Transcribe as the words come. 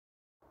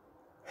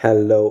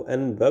Hello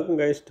and welcome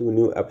guys to a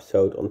new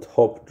episode on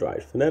Top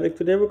Drive Fanatic.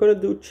 Today we're going to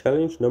do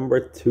challenge number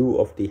 2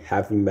 of the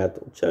heavy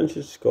metal challenge.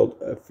 It's called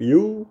a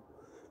Fuel.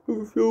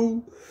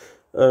 So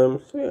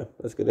yeah,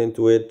 let's get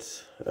into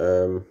it.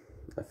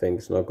 I think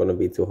it's not going to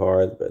be too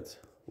hard, but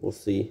we'll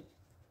see.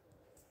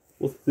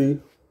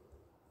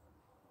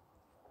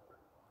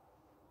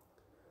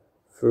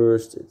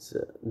 First it's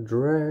a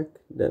drag,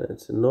 then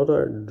it's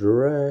another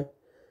drag,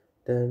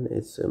 then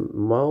it's a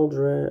mile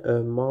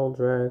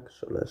drag,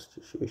 so let's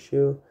just use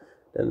you.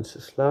 Then it's a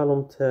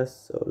slalom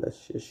test, so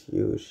let's just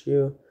use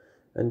you.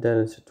 And then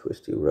it's a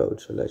twisty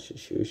road, so let's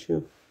just use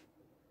you.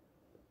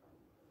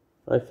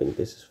 I think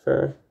this is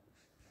fair.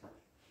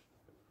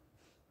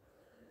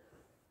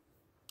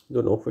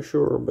 Don't know for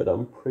sure, but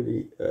I'm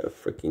pretty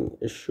freaking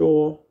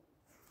sure.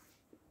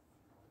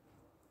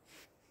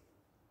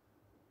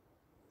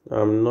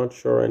 I'm not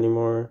sure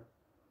anymore.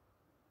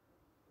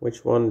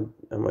 Which one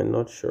am I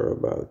not sure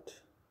about?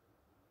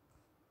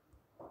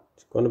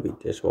 It's gonna be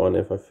this one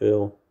if I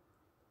fail.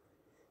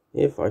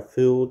 If I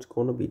fail, it's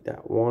gonna be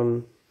that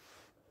one.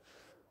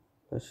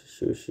 Let's just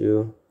choose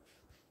you.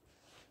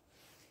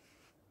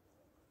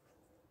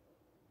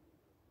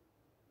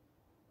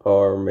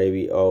 Or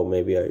maybe,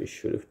 maybe I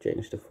should have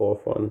changed the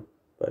fourth one.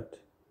 But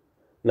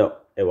no,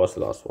 it was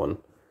the last one.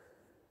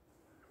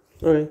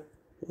 Alright,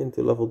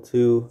 into level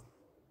 2.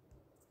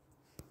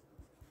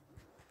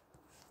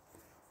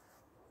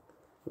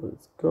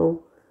 Let's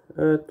go.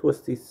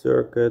 Twisty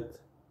circuit.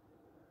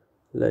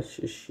 Let's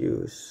just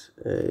use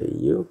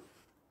you.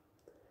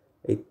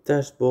 A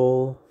test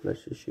ball.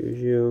 Let's just use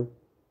you.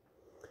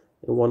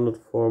 A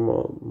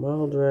 1.4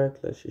 mile drag.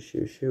 Let's just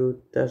use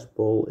you. Test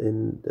ball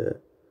in the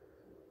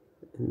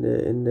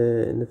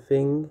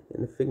thing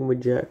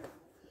with Jack.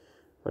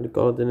 What do you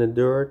call it, in the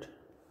dirt?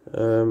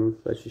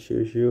 Let's just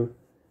use you.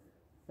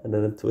 And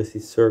then a twisty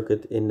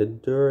circuit in the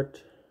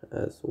dirt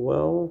as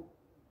well.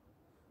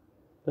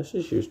 Let's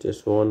just use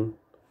this one.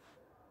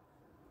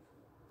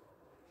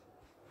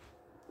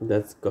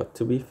 That's got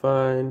to be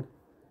fine.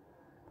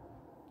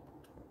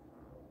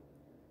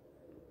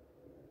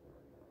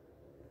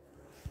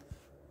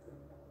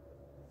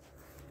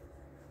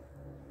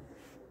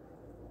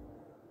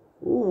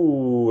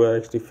 Ooh, I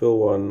actually fill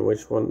one.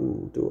 Which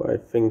one do I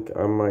think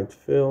I might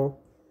fill?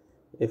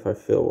 If I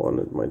fill one,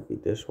 it might be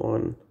this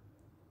one.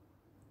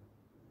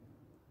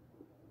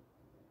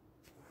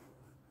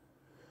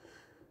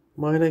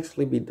 Might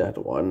actually be that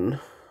one.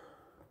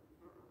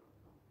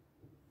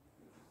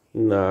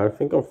 Nah, I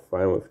think I'm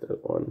fine with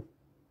that one.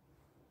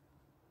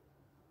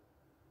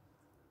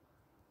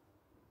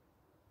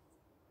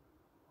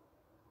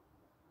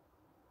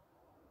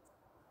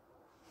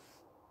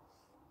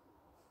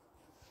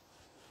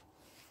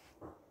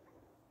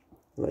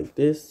 Like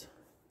this.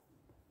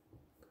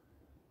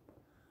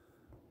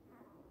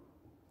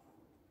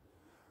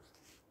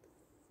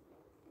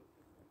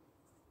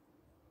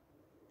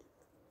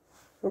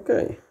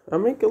 Okay, I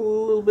make a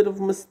little bit of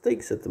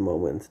mistakes at the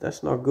moment.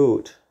 That's not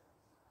good.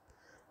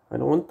 I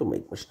don't want to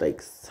make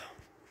mistakes.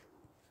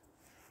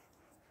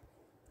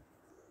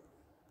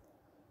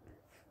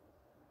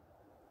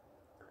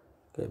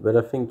 Okay, but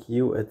I think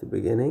you at the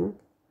beginning.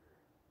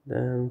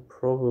 Then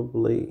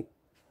probably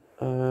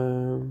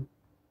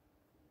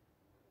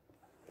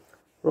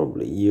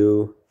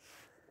you.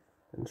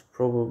 And it's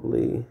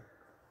probably,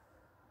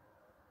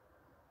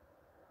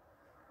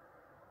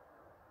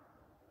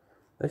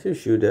 let's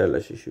just shoot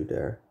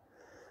there.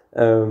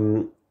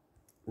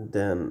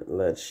 Then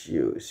let's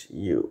use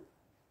you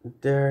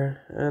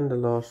there, and the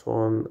last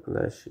one,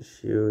 let's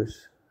just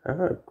use, I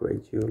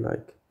upgrade you,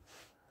 like,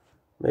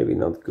 maybe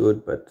not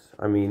good, but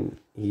I mean,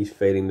 he's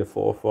fading the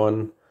fourth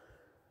one,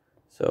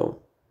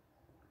 so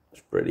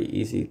it's pretty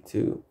easy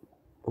to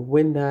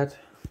win that.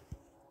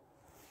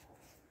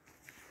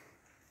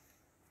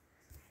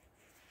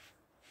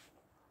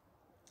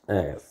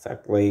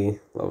 Exactly,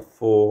 level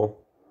 4.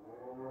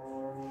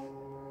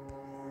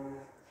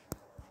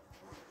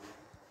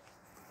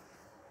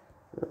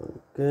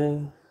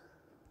 Okay.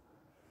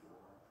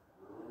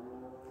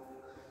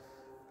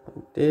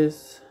 Like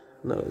this.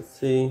 Now let's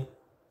see.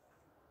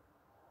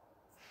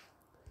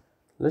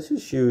 Let's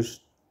just use,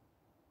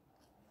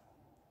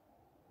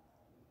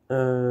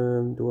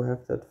 do I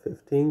have that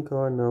 15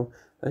 card? No.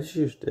 Let's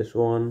use this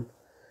one.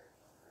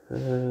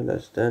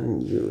 Let's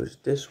then use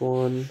this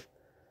one.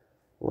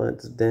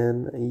 Let's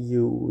then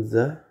use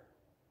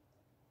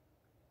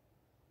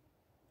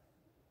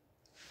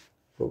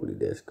probably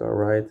this card,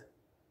 right?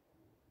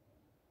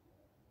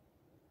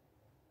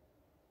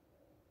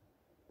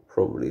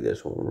 Probably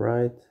this one,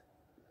 right?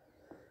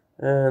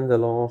 And the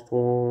last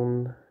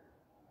one,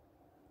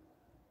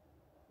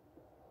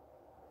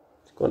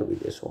 it's gonna be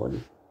this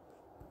one.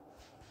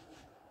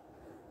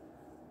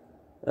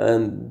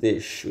 And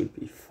this should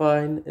be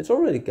fine. It's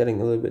already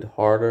getting a little bit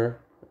harder.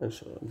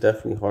 It's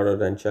definitely harder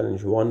than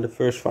challenge 1, the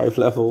first 5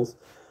 levels.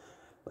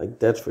 Like,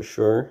 that's for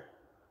sure.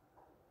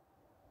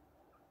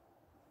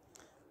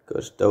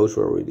 Because those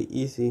were really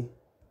easy.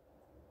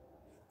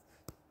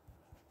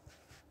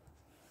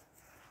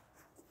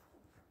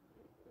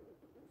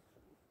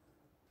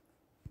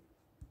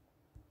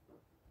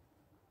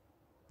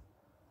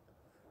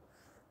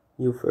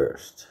 You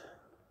first.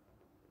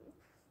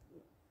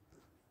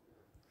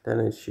 Then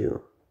it's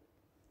you.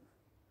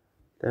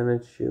 Then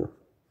it's you.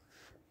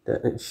 Then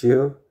it's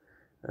you.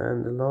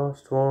 And the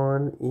last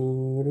one,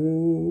 it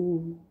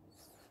is...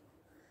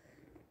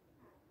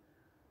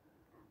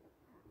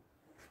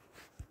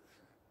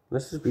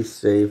 Let's just be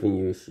safe and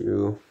use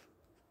you.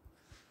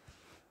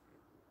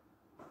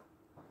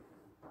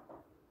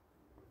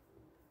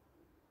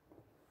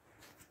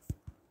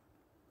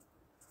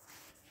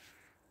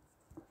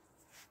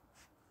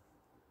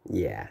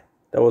 Yeah,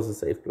 that was a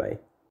safe play.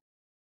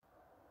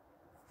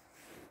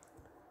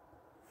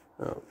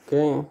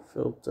 Okay,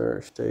 filter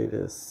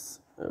status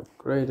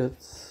upgraded.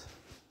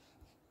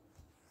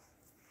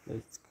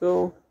 Let's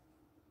go.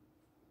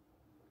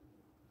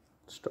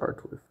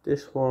 Start with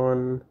this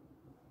one.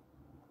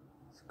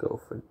 Let's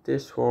go for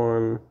this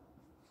one.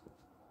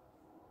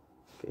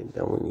 Okay,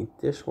 then we need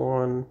this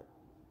one.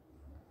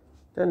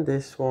 Then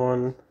this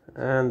one.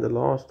 And the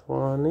last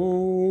one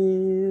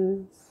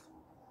is...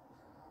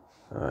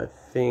 I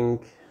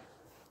think...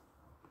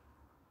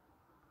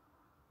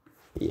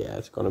 Yeah,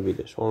 it's gonna be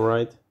this one,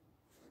 right?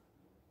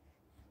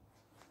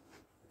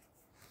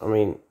 I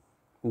mean,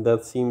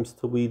 that seems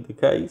to be the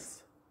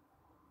case.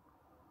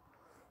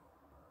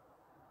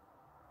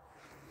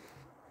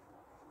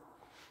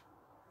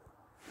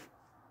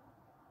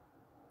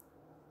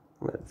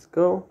 Let's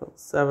go. Level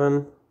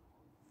 7.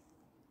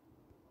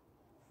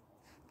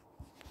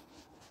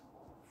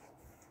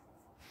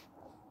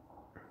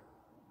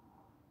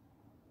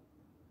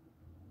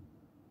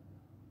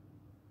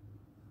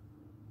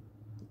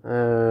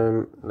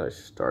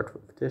 Let's start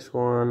with this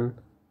one.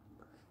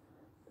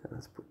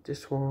 Let's put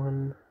this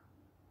one.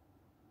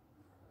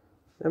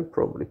 Then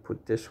probably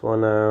put this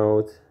one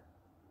out.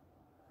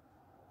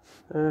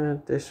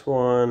 This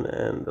one,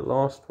 and the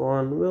last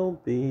one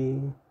will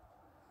be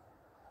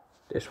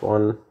this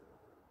one.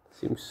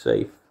 Seems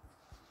safe.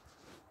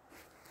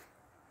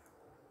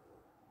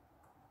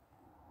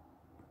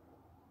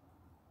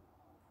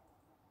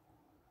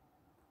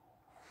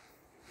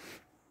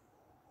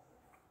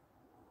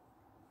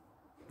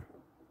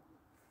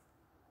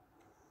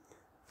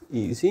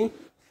 Easy.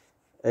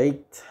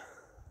 8.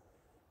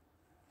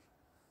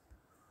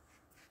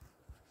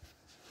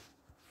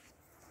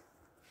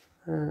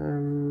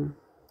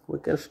 We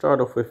can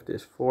start off with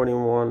this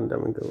 14 then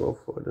we can go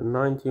for the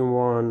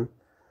 19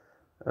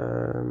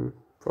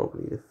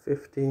 probably the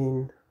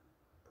 15,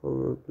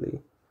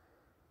 probably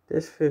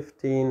this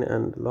 15,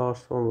 and the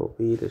last one will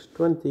be this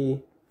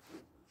 20.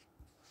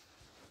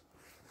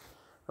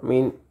 I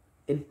mean,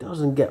 it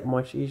doesn't get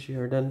much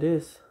easier than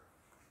this.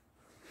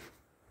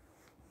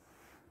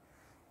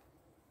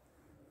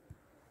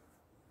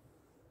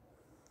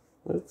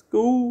 Let's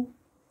go.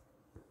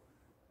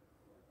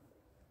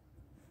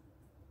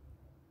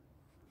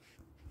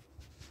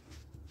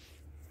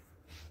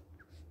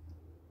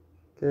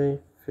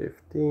 Okay,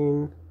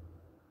 15.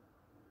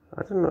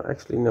 I don't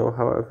actually know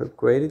how I've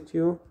upgraded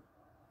you.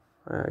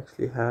 I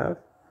actually have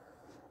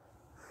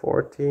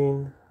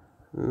 14,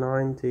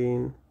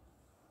 19,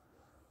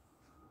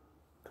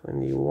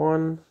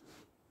 21.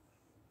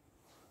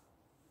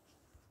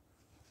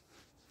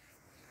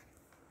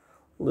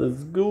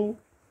 Let's go.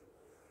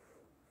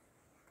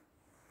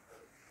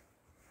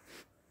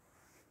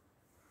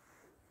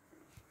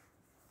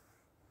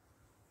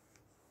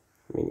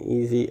 I mean,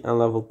 easy and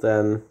level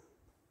 10.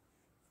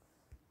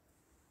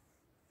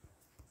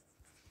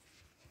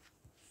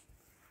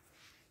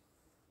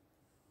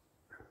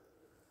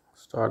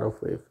 Start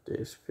off with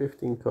this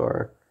 15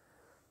 car,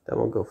 then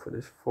we'll go for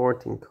this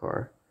 14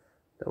 car,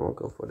 then we'll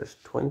go for this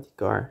 20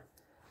 car,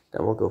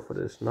 then we'll go for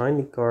this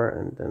 90 car,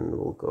 and then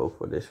we'll go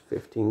for this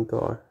 15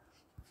 car.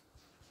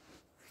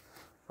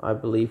 I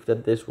believe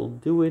that this will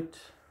do it.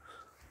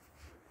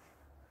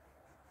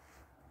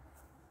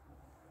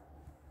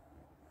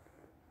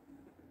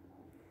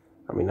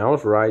 I mean, I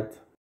was right.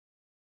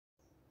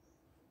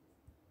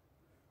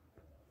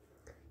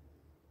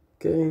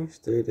 Okay,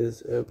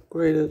 status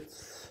upgraded.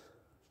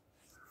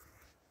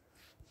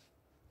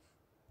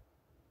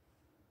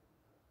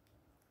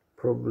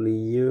 Probably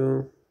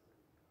you.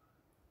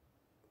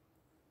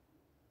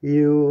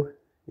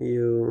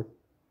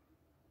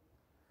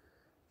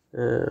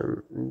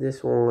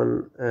 This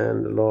one,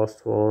 and the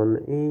last one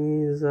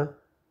is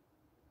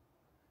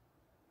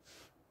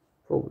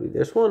probably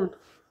this one.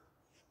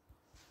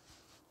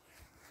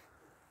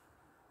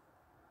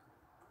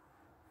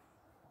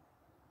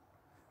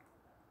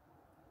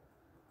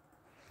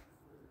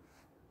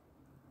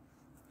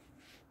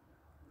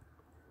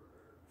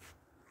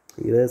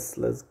 Yes,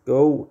 let's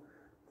go.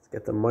 Let's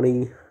get the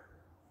money.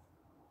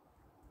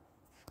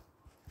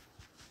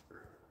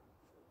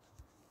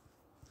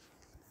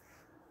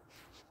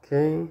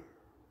 Okay,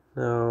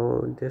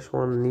 now this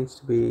one needs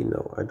to be,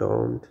 no, I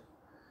don't.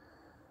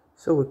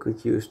 So we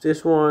could use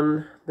this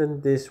one,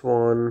 then this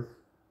one,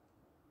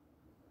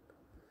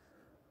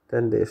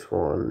 then this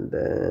one,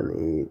 then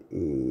it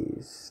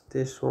is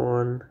this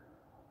one,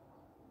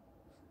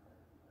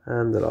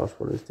 and the last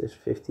one is this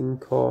 15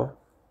 car.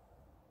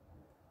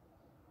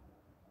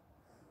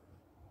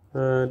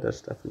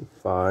 That's definitely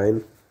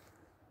fine.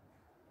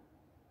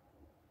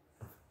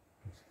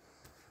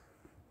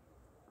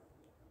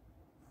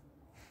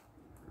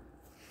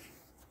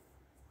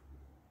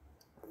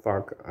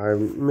 Fuck, I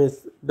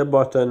missed the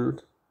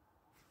button.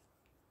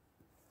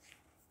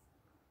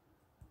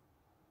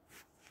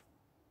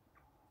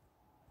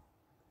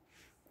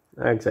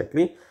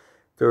 Exactly.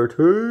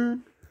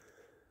 13.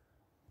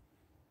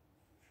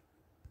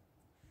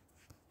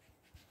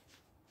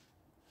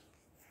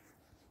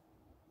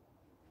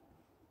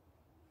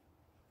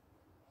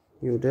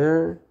 You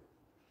there?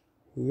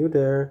 You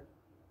there?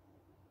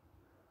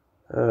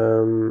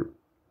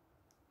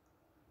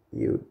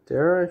 You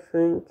there, I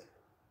think.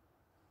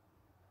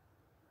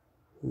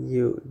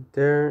 You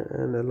there,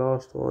 and the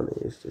last one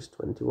is this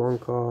 21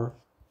 car.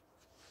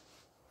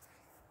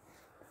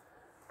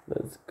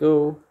 Let's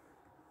go.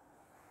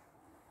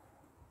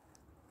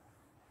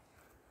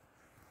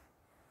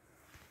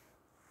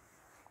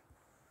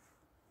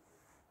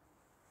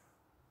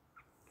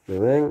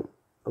 Bang.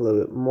 A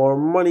little bit more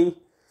money.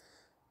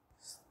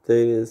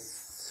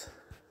 Status.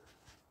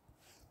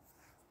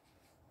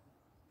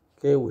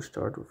 Okay, we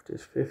start with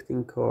this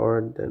 15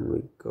 card, then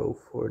we go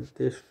for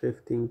this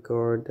 15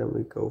 card, then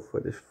we go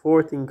for this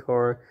 14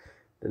 card,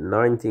 the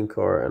 19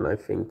 card, and I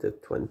think the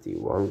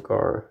 21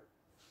 card.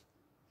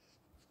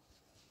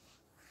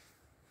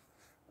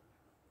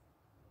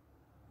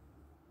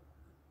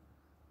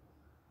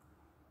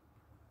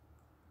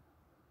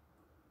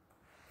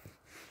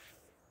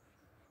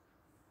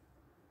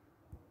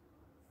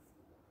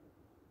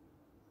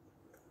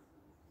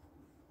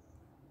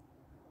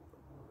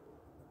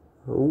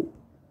 Oh.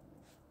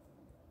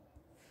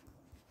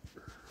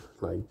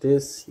 Like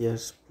this,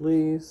 yes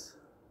please.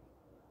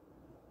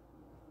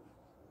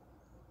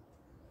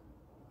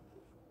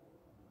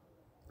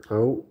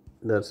 Oh,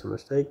 that's a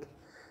mistake.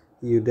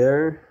 You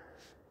there?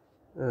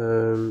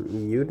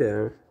 You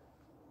there?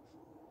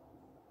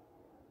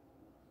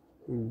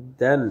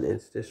 Then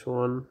it's this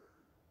one,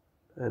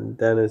 and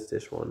then it's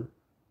this one.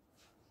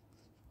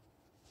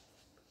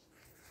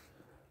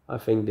 I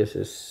think this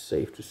is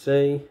safe to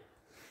say,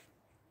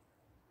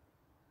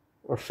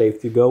 or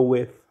safe to go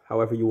with,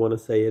 however you want to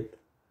say it.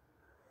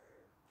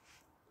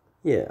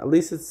 Yeah, at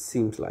least it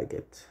seems like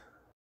it.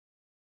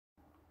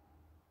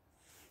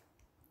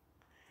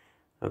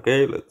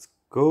 Okay, let's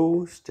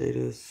go.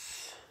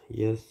 Status,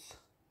 yes.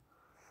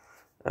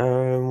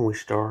 We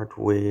start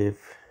with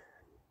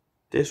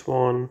this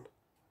one.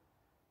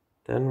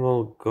 Then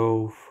we'll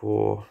go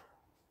for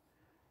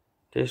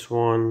this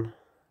one.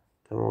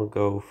 Then we'll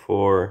go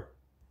for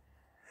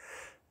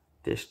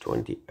this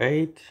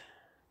 28.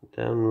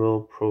 Then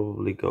we'll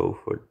probably go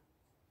for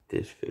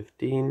this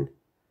 15.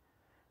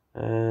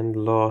 And the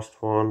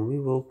last one we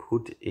will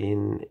put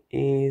in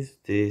is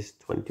this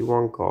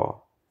 21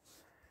 car.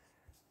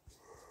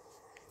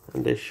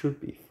 And this should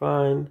be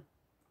fine.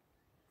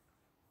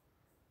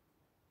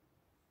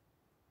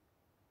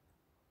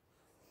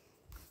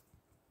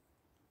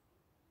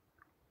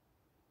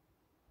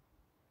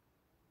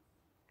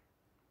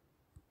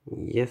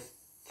 Yes,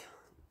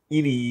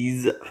 it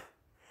is.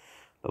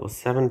 Level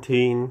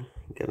 17,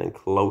 getting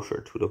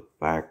closer to the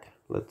back.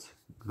 Let's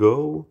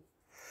go.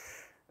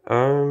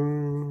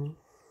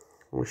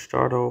 We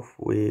start off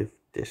with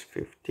this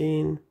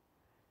 15.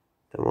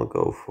 Then we'll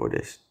go for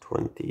this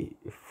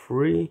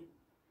 23.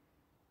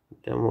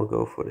 Then we'll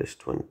go for this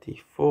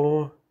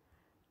 24.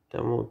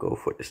 Then we'll go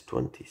for this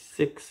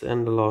 26.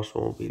 And the last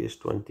one will be this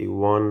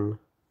 21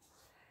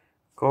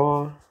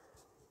 car.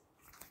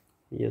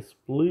 Yes,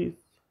 please.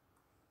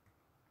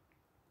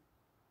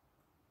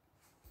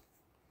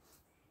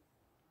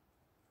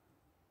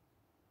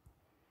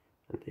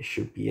 And this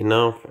should be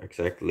enough.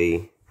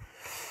 Exactly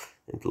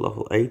into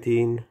level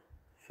 18.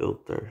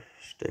 Filter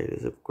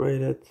status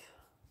upgraded.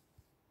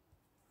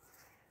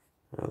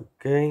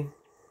 Okay,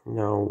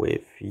 now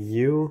with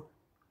you.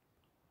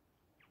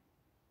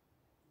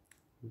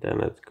 Then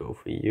let's go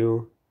for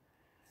you.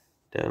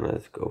 Then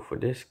let's go for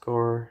this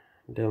car.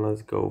 Then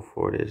let's go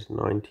for this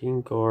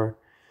 19 car.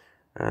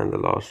 And the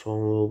last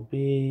one will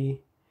be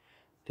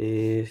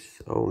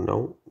this, oh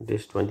no,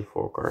 this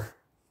 24 car.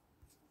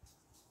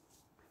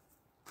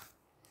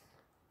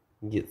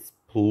 Yes,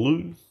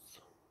 please.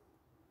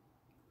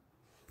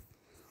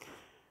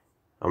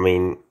 I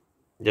mean,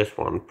 this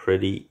one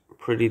pretty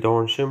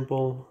darn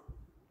simple.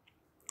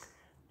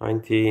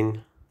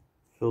 19,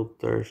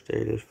 filter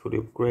status fully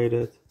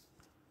upgraded.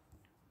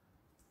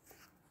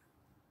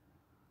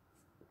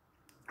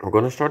 I'm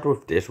gonna start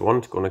with this one.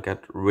 It's gonna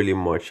get really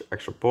much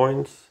extra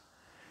points.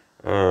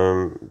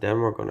 Then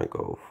we're gonna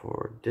go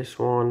for this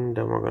one.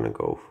 Then we're gonna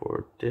go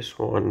for this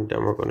one.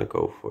 Then we're gonna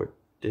go for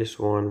this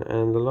one.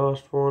 And the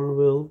last one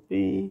will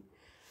be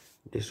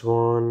this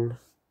one.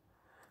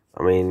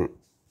 I mean,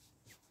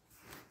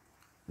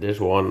 this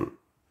one,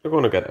 you're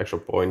gonna get extra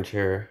points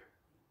here.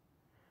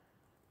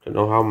 Don't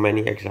know how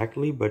many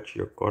exactly, but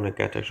you're gonna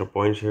get extra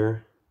points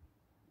here.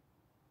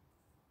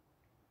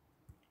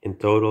 In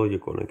total, you're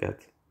gonna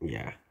get,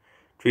 yeah,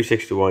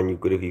 361. You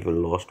could have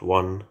even lost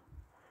one.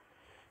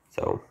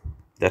 So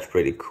that's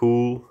pretty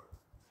cool.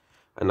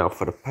 And now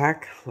for the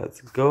pack,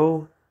 let's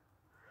go.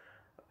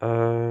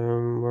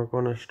 We're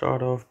gonna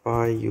start off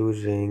by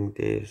using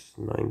this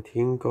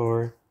 19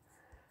 car,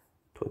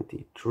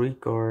 23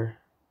 car,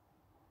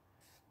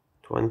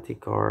 20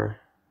 car,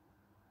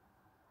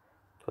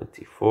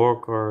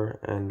 24 car,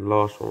 and the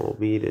last one will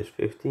be this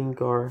 15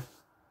 car.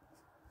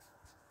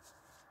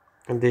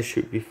 And this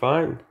should be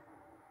fine.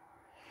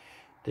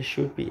 This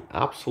should be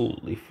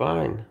absolutely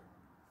fine.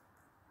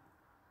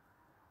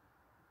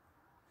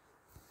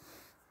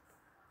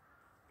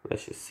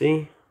 Let's just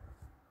see.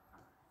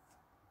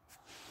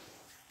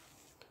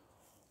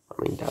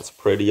 I mean, that's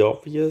pretty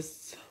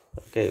obvious.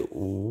 Okay,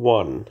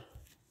 1,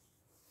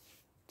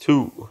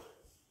 2,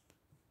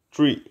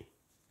 3,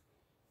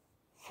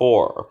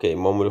 4. Okay,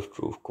 moment of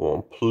truth. Come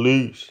on,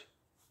 please.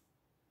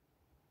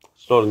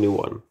 It's not a new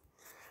one.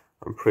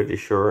 I'm pretty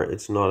sure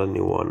it's not a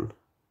new one.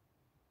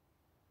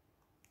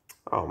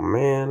 Oh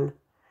man,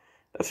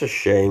 that's a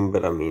shame,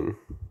 but I mean,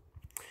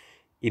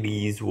 it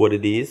is what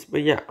it is.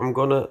 But yeah, I'm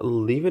gonna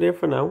leave it here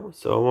for now.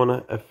 So I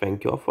wanna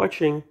thank you all for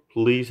watching.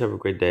 Please have a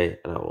great day,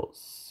 and I will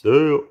see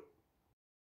you.